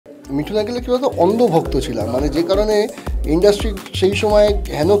মিঠুন আঙ্কেলের কী বলতো অন্ধভক্ত ছিলাম, মানে যে কারণে ইন্ডাস্ট্রি সেই সময়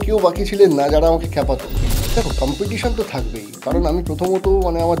হেন কেউ বাকি ছিলেন না যারা আমাকে খ্যাপাতো। দেখো কম্পিটিশান তো থাকবেই, কারণ আমি প্রথমত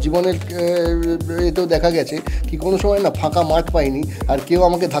মানে আমার জীবনের এতেও দেখা গেছে কি কোনো সময় না ফাঁকা মাঠ পাইনি আর কেউ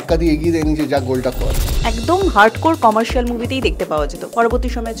আমাকে ধাক্কা দিয়ে এগিয়ে দেয়নি যে যা গোলটা কর। একদম হার্ডকোর কমার্শিয়াল মুভিতেই দেখতে পাওয়া যেত, পরবর্তী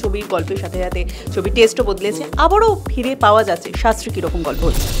সময়ে ছবির গল্পের সাথে সাথে ছবির টেস্টও বদলেছে, আবারও ফিরে পাওয়া যাচ্ছে শাস্ত্রী কীরকম গল্প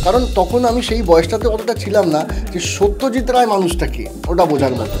হচ্ছে। কারণ তখন আমি সেই বয়সটাতে অতটা ছিলাম না যে সত্যজিৎ রায় মানুষটাকে ওটা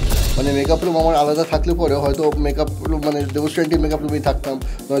বোঝার মতো, মানে মেকআপ রুম আমার আলাদা থাকলে পরে হয়তো মেকআপ রুম মানে দেবশ্রী আন্টির মেকআপ রুমেই থাকতাম,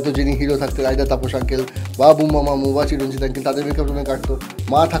 নয়তো যিনি হিরো থাকতেন আইদা তাপস আঙ্কেল বা বুম্মা মামু বা চিরঞ্জিত আঙ্কেল তাদের মেকআপ রুমে কাটতো,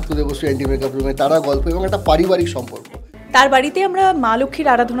 মা থাকতো দেবশ্রী আন্টি মেকআপ রুমে, তারা গল্প এবং একটা পারিবারিক সম্পর্ক। তার বাড়িতে আমরা মা লক্ষ্মীর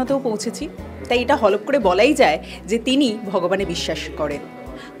আরাধনাতেও পৌঁছেছি, তাই এটা হলপ করে বলাই যায় যে তিনি ভগবানে বিশ্বাস করেন।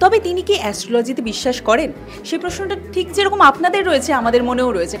 তবে তিনি কি অ্যাস্ট্রোলজিতে বিশ্বাস করেন, সেই প্রশ্নটা ঠিক যেরকম আপনাদের রয়েছে আমাদের মনেও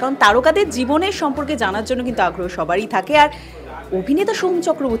রয়েছে, কারণ তারকাদের জীবনের সম্পর্কে জানার জন্য কিন্তু আগ্রহ সবারই থাকে। আর অভিনেতা সোহম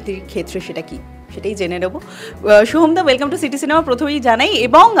চক্রবর্তীর ক্ষেত্রে সেটা কি, সেটাই জেনে নেব। সোহমদা, ওয়েলকাম টু সিটি সিনেমা প্রথমেই জানাই,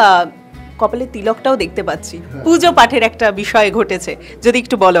 এবং কপালের তিলকটাও দেখতে পাচ্ছি, পুজো পাঠের একটা বিষয় ঘটেছে, যদি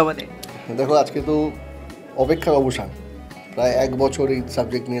একটু বলো আমাদের। দেখো আজকে তো অপেক্ষার অবসান, প্রায় 1 বছর এই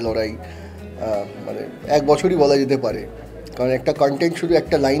সাবজেক্ট নিয়ে লড়াই, মানে 1 বছরই বলা যেতে পারে, কারণ একটা কন্টেন্ট শুধু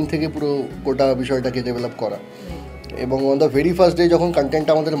একটা লাইন থেকে পুরো গোটা বিষয়টাকে ডেভেলপ করা। এবং on the very first day যখন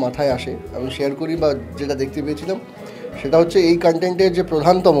কন্টেন্টটা আমাদের মাথায় আসে, আমি শেয়ার করি বা যেটা দেখতে পেয়েছিলাম সেটা হচ্ছে এই কন্টেন্টের যে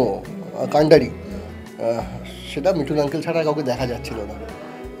প্রধানতম কাণ্ডারি সেটা মিঠুন আঙ্কেল ছাড়া কাউকে দেখা যাচ্ছিল না।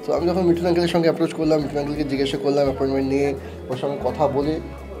 তো আমি যখন মিঠুন আঙ্কেলের সঙ্গে অ্যাপ্রোচ করলাম, মিঠুন আঙ্কেলকে জিজ্ঞাসা করলাম অ্যাপয়েন্টমেন্ট নিয়ে, ওর সঙ্গে কথা বলে,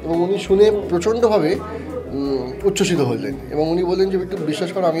 এবং উনি শুনে প্রচণ্ডভাবে উচ্ছ্বসিত হলেন এবং উনি বললেন যে একটু বিশ্বাস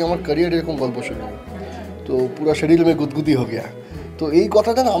করো আমি আমার ক্যারিয়ারে এরকম গল্প শুনিনি, তো পুরো শরীর মে গুদগুদি হয়ে গিয়া। তো এই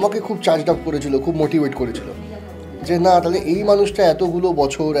কথাটা না আমাকে খুব চার্জ আপ করেছিল, খুব মোটিভেট করেছিল যে না তাহলে এই মানুষটা এতগুলো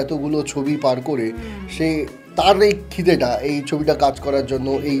বছর এতগুলো ছবি পার করে সে তার এই খিদেটা এই ছবিটা কাজ করার জন্য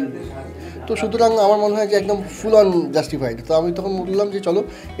এই, তো সুতরাং আমার মনে হয় যে একদম ফুল অন জাস্টিফাইড। তো আমি তখন বললাম যে চলো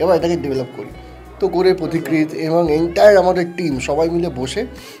এবার এটাকে ডেভেলপ করি। তো করে প্রতিকৃত এবং এন্টায়ার আমাদের টিম সবাই মিলে বসে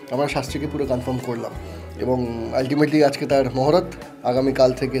আমরা শাস্ত্রীকে পুরো কনফার্ম করলাম এবং আলটিমেটলি আজকে তার মহরত, আগামীকাল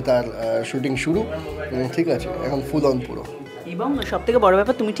থেকে তার শুটিং শুরু, ঠিক আছে, এখন ফুল অন পুরো। এবং সবথেকে বড়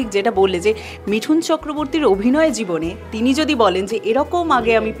ব্যাপার তুমি ঠিক যেটা বললে যে মিঠুন চক্রবর্তীর অভিনয় জীবনে তিনি যদি বলেন যে এরকম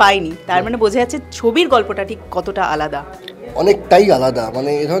আগে আমি পাইনি, তার মানে বোঝা যাচ্ছে ছবির গল্পটা ঠিক কতটা আলাদা, অনেকটাই আলাদা। মানে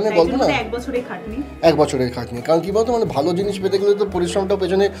এই ধরনের গল্প না 1 বছরের খাটনি, 1 বছরের খাটনি, কারণ কী বলতো মানে ভালো জিনিস পেতে গেলে তো পরিশ্রমটা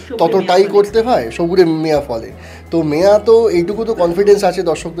পেছনে ততটাই করতে হয়, সবুরে মেয়া ফলে। তো মেয়া তো এইটুকু তো কনফিডেন্স আছে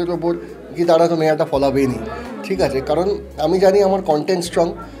দর্শকদের ওপর কি তারা তো মেয়াটা ফলাবেই নি, ঠিক আছে, কারণ আমি জানি আমার কন্টেন্ট স্ট্রং,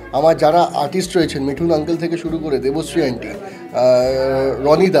 আমার যারা আর্টিস্ট রয়েছেন মিঠুন আঙ্কেল থেকে শুরু করে দেবশ্রী আন্টি,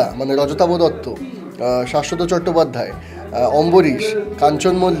 রনিদা মানে রজতাভ দত্ত, শাশ্বত চট্টোপাধ্যায়, অম্বরীশ,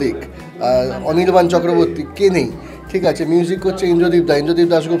 কাঞ্চন মল্লিক, অনির্বাণ চক্রবর্তী, কে নেই, ঠিক আছে, মিউজিক করছে ইন্দ্রদীপ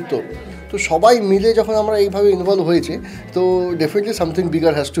দাশগুপ্ত। তো সবাই মিলে যখন আমরা এইভাবে ইনভলভ হয়েছে তো definitely something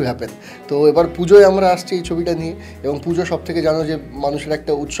bigger has to happen. তো এবার পুজোয় আমরা আসছি এই ছবিটা নিয়ে, এবং পুজো সব থেকে জানো যে মানুষের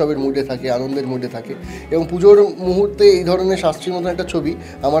একটা উৎসবের মুডে থাকে, আনন্দের মুডে থাকে, এবং পুজোর মুহূর্তে এই ধরনের শাস্ত্রীর মতন একটা ছবি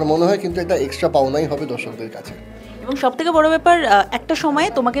আমার মনে হয় কিন্তু একটা এক্সট্রা পাওনাই হবে দর্শকদের কাছে। এবং সবথেকে বড় ব্যাপার একটা সময়ে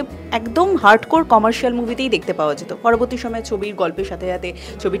তোমাকে একদম হার্ডকোর কমার্শিয়াল মুভিতেই দেখতে পাওয়া যেত, পরবর্তী সময়ে ছবির গল্পের সাথে সাথে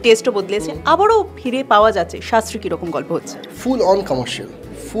ছবির টেস্টও বদলেছে, আবারও ফিরে পাওয়া যাচ্ছে শাস্ত্রী কীরকম গল্প হচ্ছে, full on commercial,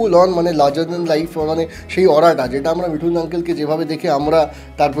 full on মানে লার্জার দ্যান লাইফ, মানে সেই অরাটা যেটা আমরা মিঠুন আঙ্কেলকে যেভাবে দেখে আমরা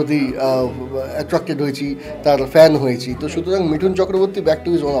তার প্রতি অ্যাট্রাক্টেড হয়েছি, তার ফ্যান হয়েছি। তো সুতরাং Mithun Chakraborty back to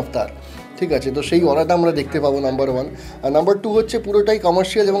is one of তার, ঠিক আছে, তো সেই অরাটা আমরা দেখতে পাবো নাম্বার 1। আর নাম্বার 2 হচ্ছে পুরোটাই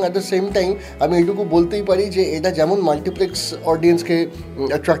কমার্শিয়াল, এবং অ্যাট দ্য সেম টাইম আমি এইটুকু বলতেই পারি যে এটা যেমন মাল্টিপ্লেক্স অডিয়েন্সকে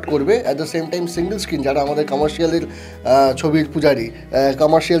অ্যাট্রাক্ট করবে, at the same time single screen যারা আমাদের কমার্শিয়ালের ছবির পূজারী,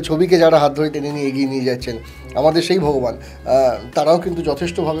 কমার্শিয়াল ছবিকে যারা হাত ধরে টেনে নিয়ে এগিয়ে নিয়ে যাচ্ছেন আমাদের সেই ভগবান, তারাও কিন্তু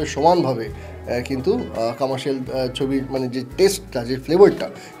যথেষ্টভাবে সমানভাবে কিন্তু কমার্শিয়াল ছবির মানে যে টেস্টটা, যে ফ্লেভারটা,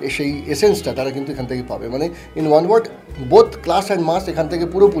 সেই এসেন্সটা তারা কিন্তু এখান থেকে পাবে। মানে in one word both class and মাস এখান থেকে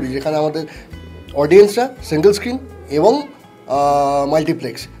পুরোপুরি, যেখানে আমাদের অডিয়েন্সরা সিঙ্গল স্ক্রিন এবং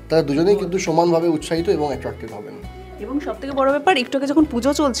মাল্টিপ্লেক্স তারা দুজনেই কিন্তু সমানভাবে উৎসাহিত এবং অ্যাট্রাক্টেড হবেন। এবং সবথেকে বড় ব্যাপার একটু আগে যখন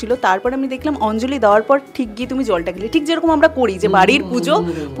পুজো চলছিল তারপরে আমি দেখলাম অঞ্জলি দেওয়ার পর ঠিক গিয়ে তুমি জলটা খেলে, ঠিক যেরকম আমরা করি যে বাড়ির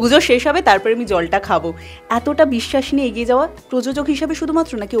পুজো শেষ হবে তারপরে আমি জলটা খাবো, এতটা বিশ্বাস নিয়ে এগিয়ে যাওয়া প্রযোজক হিসাবে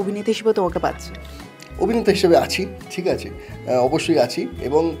শুধুমাত্র নাকি অভিনেতা হিসেবে তোমাকে পাচ্ছে? অভিনেতা হিসেবে আছি, ঠিক আছে, অবশ্যই আছি।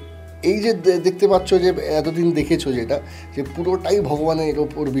 এবং এই যে দেখতে পাচ্ছ যে এতদিন দেখেছো যেটা যে পুরোটাই ভগবানের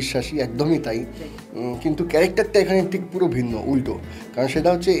ওপর বিশ্বাসী, একদমই তাই, কিন্তু ক্যারেক্টারটা এখানে ঠিক পুরো ভিন্ন, উল্টো। কারণ সেটা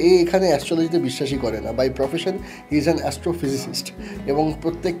হচ্ছে এখানে অ্যাস্ট্রোলজিতে বিশ্বাসই করে না, by profession he is an astrophysicist, এবং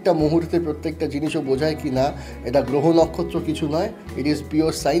প্রত্যেকটা মুহূর্তে প্রত্যেকটা জিনিসও বোঝায় কি না এটা গ্রহ নক্ষত্র কিছু নয়, ইট ইজ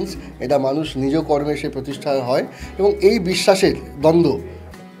পিওর সায়েন্স, এটা মানুষ নিজ কর্মে সে প্রতিষ্ঠা হয়। এবং এই বিশ্বাসের দ্বন্দ্ব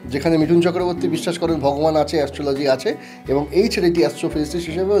যেখানে মিঠুন চক্রবর্তী বিশ্বাস করেন ভগবান আছে, অ্যাস্ট্রোলজি আছে, এবং এই ছেলেটি অ্যাস্ট্রোফিজিসিস্ট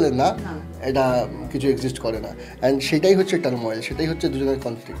হিসেবে বলেন না, এটা কিছু এক্সিস্ট করে না। অ্যান্ড সেটাই হচ্ছে টার্মোয়েল, সেটাই হচ্ছে দুজনের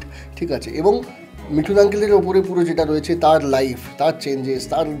কনফ্লিক্ট, ঠিক আছে। এবং মিঠুন আঙ্কেলের ওপরে পুরো যেটা রয়েছে তার লাইফ, তার চেঞ্জেস,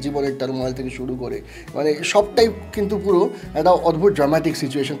 তার জীবনের টার্মোয়েল থেকে শুরু করে মানে সবটাই কিন্তু পুরো একটা অদ্ভুত ড্রামাটিক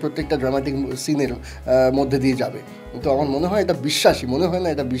সিচুয়েশন, প্রত্যেকটা ড্রামাটিক সিনের মধ্যে দিয়ে যাবে। তো আমার মনে হয় এটা বিশ্বাসী, মনে হয় না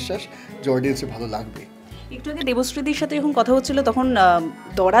এটা বিশ্বাস যে অডিয়েন্সে ভালো লাগবে। একটু আগে দেবশ্রীদির সাথে যখন কথা হচ্ছিল তখন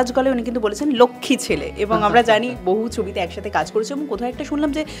দরাজ গলে উনি কিন্তু বলেছেন লক্ষ্মী ছেলে, এবং আমরা জানি বহু ছবিতে একসাথে কাজ করেছে, এবং কোথাও একটা শুনলাম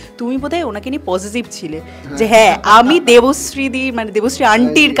যে তুমি বোধহয় ওনাকে নিয়ে পজিটিভ ছিলে যে হ্যাঁ আমি দেবশ্রীদি মানে দেবশ্রী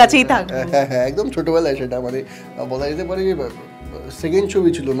আন্টির কাছেই থাকবো। হ্যাঁ হ্যাঁ, একদম ছোটোবেলায় সেটা মানে বলা যেতে পারে যে সেকেন্ড ছবি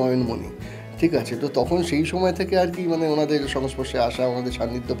ছিল নয়নমণি, ঠিক আছে। তো তখন সেই সময় থেকে আর কি মানে ওনাদের সংস্পর্শে আসা, ওনাদের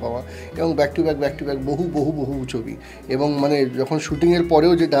সান্নিধ্য পাওয়া, এবং ব্যাক টু ব্যাক বহু বহু বহু ছবি। এবং মানে যখন শুটিংয়ের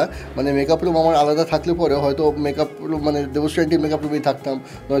পরেও যেটা মানে মেকআপ রুম আমার আলাদা থাকলে পরেও হয়তো মেকআপ রুম মানে দেবশ্রী আন্টির মেকআপ রুমেই থাকতাম,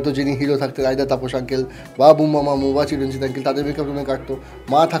 নয়তো যিনি হিরো থাকতেন আইদা তাপস আঙ্কেল বা বুম্মা মামু বা চিরঞ্জিত আঙ্কেল তাদের মেকআপ রুমে কাটতো,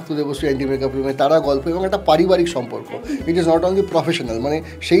 মা থাকতো দেবশ্রী আন্টির মেকআপ রুমে, তারা গল্প এবং একটা পারিবারিক সম্পর্ক। It is not only professional, মানে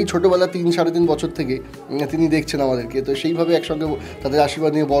সেই ছোটোবেলা 3-3.5 বছর থেকে তিনি দেখছেন আমাদেরকে, তো সেইভাবে একসঙ্গে তাদের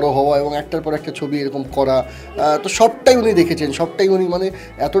আশীর্বাদ নিয়ে বড় হওয়া এবং একটার পর একটা ছবি এরকম করা, তো সবটাই উনি দেখেছেন, সবটাই উনি মানে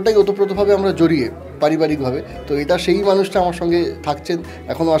এতটাই ওতপ্রোতভাবে আমরা জড়িয়ে পারিবারিকভাবে। তো এটা সেই মানুষটা আমার সঙ্গে থাকছেন,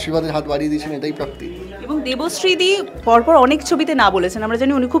 এখনও আশীর্বাদের হাত বাড়িয়ে দিয়েছেন, এটাই প্রাপ্তি। এবং দেবশ্রীদি পরপর অনেক ছবিতে না বলেছেন, আমরা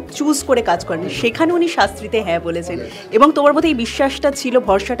জানি উনি খুব চুজ করে কাজ করেন, সেখানে উনি শাস্ত্রীতে হ্যাঁ বলেছেন, এবং তোমার মধ্যে এই বিশ্বাসটা ছিল,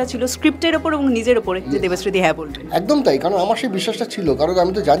 ভরসাটা ছিল স্ক্রিপ্টের ওপর এবং নিজের ওপরে যে দেবশ্রীদি হ্যাঁ বলবেন। একদম তাই, কারণ আমার সেই বিশ্বাসটা ছিল, কারণ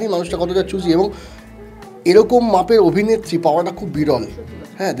আমি তো জানি মানুষটা কতটা চুজি, এবং এরকম মাপের অভিনেত্রী পাওয়াটা খুব বিরল।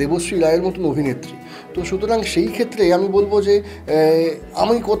 হ্যাঁ, দেবশ্রী রায়ের মতন অভিনেত্রী। তো সুতরাং সেই ক্ষেত্রে আমি বলবো যে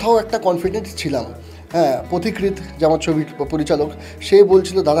আমি কোথাও একটা কনফিডেন্ট ছিলাম। হ্যাঁ, পথিকৃৎ যে আমার ছবির পরিচালক, সে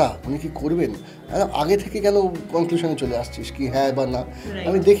বলছিল দাদা উনি কি করবেন, আগে থেকে কেন কনক্লুশনে চলে আসছিস কি হ্যাঁ বা না।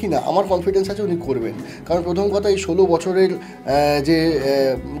 আমি দেখি না, আমার কনফিডেন্স আছে উনি করবেন, কারণ প্রথম কথা এই 16 বছরের যে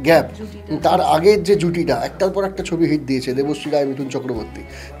গ্যাপ, তার আগের যে জুটিটা একটার পর একটা ছবি হিট দিয়েছে, দেবশ্রী রায়, মিঠুন চক্রবর্তী,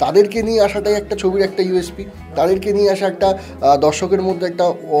 তাদেরকে নিয়ে আসাটাই একটা ছবির একটা ইউএসপি, তাদেরকে নিয়ে আসা একটা দর্শকের মধ্যে একটা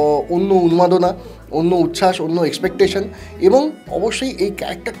অন্য উন্মাদনা, অন্য উচ্ছ্বাস, অন্য এক্সপেকটেশন, এবং অবশ্যই এই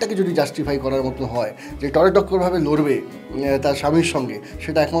ক্যারেক্টারটাকে যদি জাস্টিফাই করার মতো হয় যে টকরভাবে লড়বে তার স্বামীর সঙ্গে,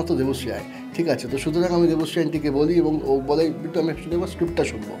 সেটা একমাত্র দেবশ্রী রায়, ঠিক আছে। তো সুতরাং আমি দেবশ্রী আন্টিকে বলি, এবং ও বলে একটু আমি শুধু স্ক্রিপ্টটা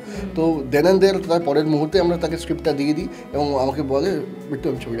শুনবো, তো দেন অ্যান্ড দেয়ার তার পরের মুহূর্তে আমরা তাকে স্ক্রিপ্টটা দিয়ে দিই, এবং আমাকে বলে একটু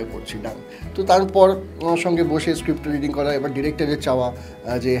আমি ছবিটা করছি ডান। তো তারপর আমার সঙ্গে বসে স্ক্রিপ্ট রিডিং করা, এবার ডিরেক্টরের চাওয়া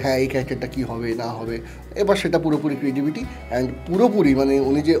যে হ্যাঁ এই ক্যারেক্টারটা কী হবে না হবে, এবার সেটা পুরোপুরি ক্রিয়েটিভিটি অ্যান্ড পুরোপুরি মানে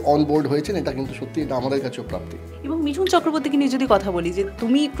উনি যে অন বোর্ড হয়েছেন, এটা কিন্তু সত্যি এটা আমাদের কাছেও প্রাপ্তি। এবং মিঠুন চক্রবর্তীকে নিয়ে যদি কথা বলি, যে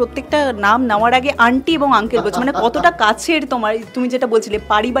তুমি প্রত্যেকটা নাম নেওয়ার আগে আন্টি এবং আঙ্কেল বলছো, মানে কতটা কাছের তোমার, তুমি যেটা বলছিলে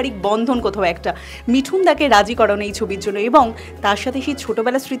পারিবারিক বন্ধন কোথাও একটা, মিঠুন দাকে রাজি করানো এই ছবির জন্য, এবং তার সাথে সেই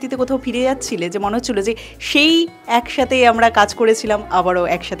ছোটোবেলার স্মৃতিতে কোথাও ফিরে যাচ্ছিলে যে মনে হচ্ছিলো যে সেই একসাথে আমরা কাজ করেছিলাম, আবারও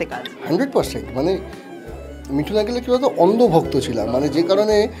একসাথে কাজ। 100% মানে মিঠুন আঙ্কেলের কী বলতো অন্ধভক্ত ছিলাম, মানে যে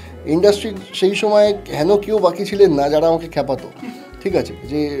কারণে ইন্ডাস্ট্রির সেই সময় হেন কেউ বাকি ছিলেন না যারা আমাকে খ্যাপাতো, ঠিক আছে।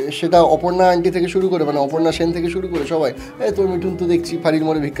 যে সেটা অপর্ণা আন্টি থেকে শুরু করে, মানে অপর্ণা সেন থেকে শুরু করে সবাই, তোর মিঠুন তো দেখছি ফাঁড়ির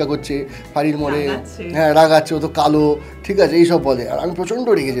মোড়ে ভিক্ষা করছে, ফাঁড়ির মোড়ে হ্যাঁ রাগাচ্ছে, ও তো কালো, ঠিক আছে, এইসব বলে। আর আমি প্রচণ্ড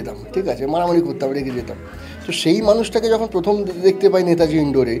রেগে যেতাম, ঠিক আছে, মারামারি করতাম, রেগে যেতাম। তো সেই মানুষটাকে যখন প্রথম দেখতে পাই নেতাজি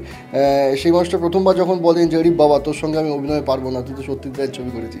ইন্ডোরে, সেই মানুষটা প্রথমবার যখন বলেন যে আরে বাবা তোর সঙ্গে আমি অভিনয় পারবো না, তুই তো সত্যজিৎ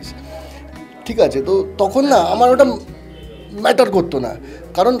ছবি করেছিস, ঠিক আছে। তো তখন না আমার ওটা ম্যাটার করতো না,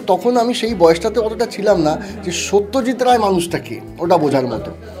 কারণ তখন আমি সেই বয়সটাতে অতটা ছিলাম না যে সত্যজিৎ রায় মানুষটাকে ওটা বোঝার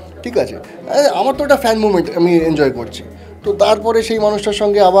মতো, ঠিক আছে। আমার তো ওটা ফ্যান মুভমেন্ট আমি এনজয় করছি। তো তারপরে সেই মানুষটার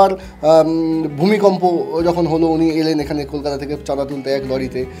সঙ্গে আবার ভূমিকম্প যখন হলো, উনি এলেন এখানে কলকাতা থেকে চাঁদা তুলতে এক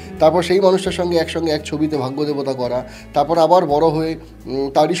লরিতে, তারপর সেই মানুষটার সঙ্গে একসঙ্গে এক ছবিতে ভাগ্যদেবতা করা, তারপর আবার বড় হয়ে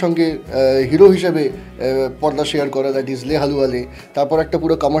তারই সঙ্গে হিরো হিসেবে পর্দা শেয়ার করা, দ্যাট ইজ লে হালুয়ালে, তারপর একটা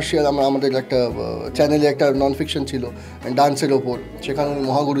পুরো কমার্শিয়াল, আমাদের একটা চ্যানেলে একটা নন ফিকশন ছিল ডান্সের ওপর, সেখানে উনি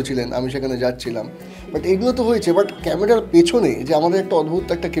মহাগুরু ছিলেন, আমি সেখানে যাচ্ছিলাম। বাট এগুলো তো হয়েছে, বাট ক্যামেরার পেছনে যে আমাদের একটা অদ্ভুত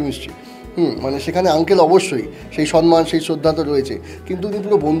একটা কেমিস্ট্রি, মানে সেখানে আঙ্কেল অবশ্যই সেই সম্মান সেই শ্রদ্ধা তো রয়েছে, কিন্তু উনি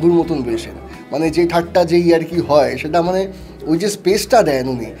পুরো বন্ধুর মতন বেশেন, মানে যে ঠাট্টা যেই আর কি হয় সেটা মানে ওই যে স্পেসটা দেন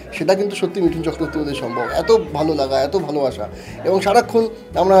উনি, সেটা কিন্তু সত্যি মিঠুন চক্রবর্তী ওদের সম্ভব। এত ভালো লাগা, এত ভালোবাসা, এবং সারাক্ষণ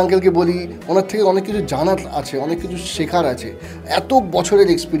আমরা আঙ্কেলকে বলি ওনার থেকে অনেক কিছু জানার আছে, অনেক কিছু শেখার আছে, এত বছরের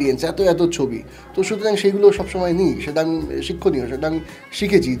এক্সপিরিয়েন্স, এত ছবি। তো সুতরাং সেইগুলো সবসময় নিই, সেটা আমি শিক্ষণীয়, সেটা আমি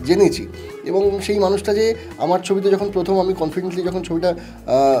শিখেছি, জেনেছি। এবং সেই মানুষটা যে আমার ছবিতে যখন প্রথম আমি কনফিডেন্টলি যখন ছবিটা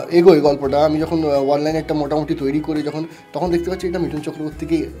এগোই, গল্পটা আমি যখন ওয়ান লাইন একটা মোটামুটি তৈরি করি, তখন দেখতে পাচ্ছি এটা মিঠুন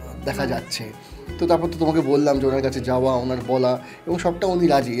চক্রবর্তীকেই দেখা যাচ্ছে, তো তারপর তো তোমাকে বললাম যে ওনার কাছে যাওয়া, ওনার বলা, এবং সবটা উনি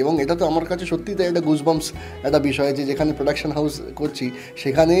রাজি। এবং এটা তো আমার কাছে সত্যিই তাই একটা গুজবাম্পস একটা বিষয় যে যেখানে প্রোডাকশন হাউস করছি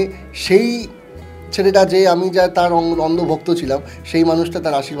সেখানে সেই ছেলেটা যে আমি যা তার অন্ধভক্ত ছিলাম সেই মানুষটা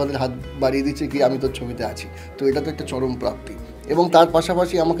তার আশীর্বাদের হাত বাড়িয়ে দিচ্ছে কি আমি তোর ছবিতে আছি। তো এটা তো একটা চরম প্রাপ্তি। এবং তার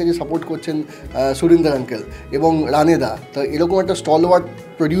পাশাপাশি আমাকে যে সাপোর্ট করছেন সুরিন্দর আঙ্কেল এবং রানেদা, তো এরকম একটা স্টলওয়ার্ড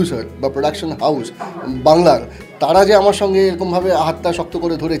প্রডিউসার বা প্রোডাকশন হাউস বাংলার, তারা যে আমার সঙ্গে এরকমভাবে হাতটা শক্ত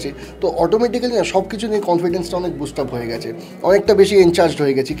করে ধরেছে, তো অটোমেটিক্যালি না সব কিছু নিয়ে কনফিডেন্সটা অনেক বুস্ট আপ হয়ে গেছে, অনেকটা বেশি এনচার্জড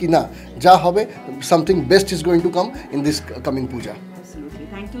হয়ে গেছে কি না যা হবে something best is going to come in this coming Puja.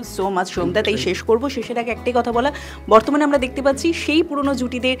 Thank you so much সোমদা। তাই শেষ করবো, শেষের আগে একটাই কথা বলা, বর্তমানে আমরা দেখতে পাচ্ছি সেই পুরনো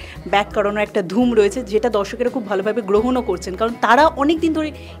জুটিদের ব্যাক করানোর একটা ধুম রয়েছে, যেটা দর্শকেরা খুব ভালোভাবে গ্রহণও করছেন, কারণ তারা অনেক দিন ধরে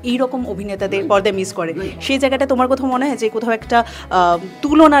এইরকম অভিনেতাদের পর্দায় মিস করে। সেই জায়গাটা তোমার কোথাও মনে হয় যে কোথাও একটা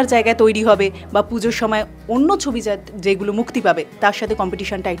তুলনার জায়গা তৈরি হবে, বা পুজোর সময় অন্য ছবি যেগুলো মুক্তি পাবে তার সাথে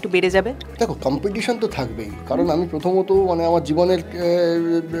কম্পিটিশনটা একটু বেড়ে যাবে? দেখো, কম্পিটিশন তো থাকবেই, কারণ আমি প্রথমত মানে আমার জীবনের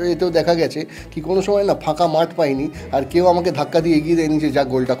এতেও দেখা গেছে কি কোনো সময় না ফাঁকা মাঠ পাইনি, আর কেউ আমাকে ধাক্কা দিয়ে এগিয়ে দেয়নি যে যা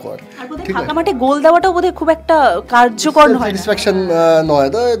গোলটা কর। ঠিক আছে, ফাঁকা মাঠে গোল দেওয়াটাও বোধহয় খুব একটা কার্যকর নয়, স্যাটিসফ্যাকশন নয়।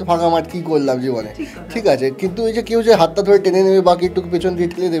 তো ফাঁকা মাঠ কী করলাম জীবনে, ঠিক আছে, কিন্তু এই যে কেউ যে হাতটা ধরে টেনে নেবে বাকি একটু পেছন দিয়ে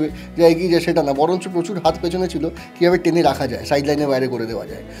ঠেলে দেবে যে এগিয়ে যায় সেটা না, বরঞ্চ প্রচুর হাত পেছনে ছিল কীভাবে টেনে রাখা যায়, সাইড লাইনের বাইরে করে দেওয়া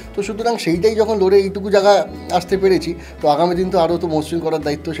যায়। তো সুতরাং সেইটাই যখন লড়ে এইটুকু জায়গা আসতে পেরেছি, তো আগামী দিন তো আরও তো মসৃণ করার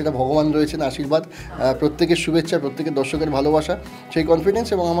দায়িত্ব, সেটা ভগবান রয়েছেন, আশীর্বাদ, প্রত্যেকের শুভেচ্ছা, প্রত্যেকের দর্শকের ভালোবাসা, সেই কনফিডেন্স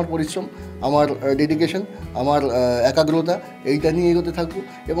এবং আমার পরিশ্রম, আমার ডেডিকেশন, আমার একাগ্রতা, এইটা নিয়ে এগোতে থাকবো।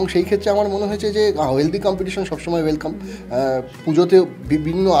 এবং সেই ক্ষেত্রে আমার মনে হয়েছে যে হেলদি কম্পিটিশন সবসময় ওয়েলকাম। পুজোতে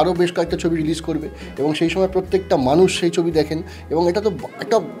বিভিন্ন আরও বেশ কয়েকটা ছবি রিলিজ করবে এবং সেই সময় প্রত্যেকটা মানুষ সেই ছবি দেখেন, এবং এটা তো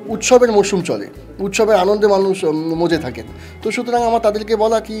একটা উৎসবের মরশুম চলে, উৎসবের আনন্দে মানুষ মজে থাকেন। তো সুতরাং আমার তাদেরকে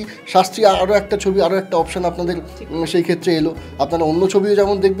বলা কি শাস্ত্রী আরও একটা ছবি, আরও একটা অপশান আপনাদের সেই ক্ষেত্রে এলো, আপনারা অন্য ছবিও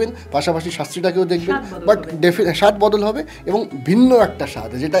যেমন দেখবেন, পাশাপাশি শাস্ত্রীটাকেও দেখবেন, বাট স্বাদ বদল হবে এবং ভিন্ন একটা স্বাদ,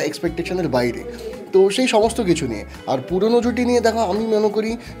 যেটা এক্সপেকটেশনের বাইরে। তো সেই সমস্ত কিছু নিয়ে, আর পুরনো জুটি নিয়ে দেখো, আমি মনে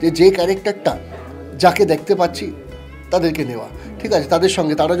করি যে ক্যারেক্টারটা যাকে দেখতে পাচ্ছি তাদেরকে নেওয়া, ঠিক আছে, তাদের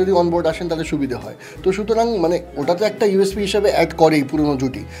সঙ্গে তারা যদি অনবোর্ড আসেন তাদের সুবিধা হয়। তো সুতরাং মানে ওটা তো একটা ইউএসপি হিসাবে অ্যাড করেই পুরনো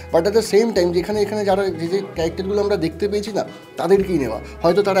জুটি, but at the same time এখানে যারা যে ক্যারেক্টারগুলো আমরা দেখতে পেয়েছি না, তাদেরকেই নেওয়া।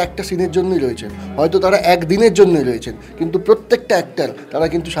 হয়তো তারা একটা সিনের জন্যই রয়েছেন, হয়তো তারা একদিনের জন্যই রয়েছেন, কিন্তু প্রত্যেকটা অ্যাক্টার তারা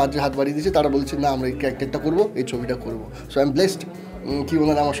কিন্তু সাহায্যে হাত বাড়িয়ে দিয়েছে, তারা বলছে না আমরা এই ক্যারেক্টারটা করবো, এই ছবিটা করবো। সো আই এম ব্লেসড কি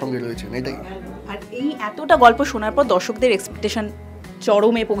ওনারা আমার সঙ্গে রয়েছেন, এটাই। আর এই এতটা গল্প শোনার পর দর্শকদের এক্সপেকটেশন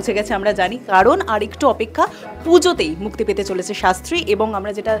চরমে পৌঁছে গেছে আমরা জানি, কারণ আর একটু অপেক্ষা, পুজোতেই মুক্তি পেতে চলেছে শাস্ত্রী, এবং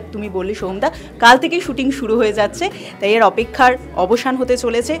আমরা যেটা তুমি বললি সোমদা, কাল থেকেই শুটিং শুরু হয়ে যাচ্ছে, তাই এর অপেক্ষার অবসান হতে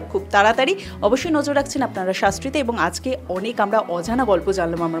চলেছে খুব তাড়াতাড়ি। অবশ্যই নজর রাখছেন আপনারা শাস্ত্রীতে, এবং আজকে অনেক আমরা অজানা গল্প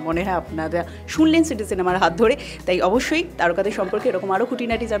জানলাম, আমার মনে হয় আপনারা শুনলেন সিটি সিনেমার হাত ধরে। তাই অবশ্যই তারকাদের সম্পর্কে এরকম আরও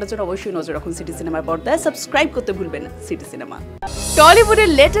খুঁটিনাটি জানার জন্য অবশ্যই নজর রাখুন সিটি সিনেমার পর্দায়, সাবস্ক্রাইব করতে ভুলবেন না city cinema. টলিউডের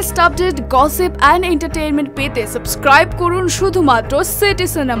latest update, gossip and entertainment পেতে সাবস্ক্রাইব করুন শুধুমাত্র সিটি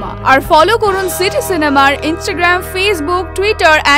সিনেমা, আর ফলো করুন সিটি সিনেমার ইনস্টাগ্রাম, ফেসবুক, টুইটার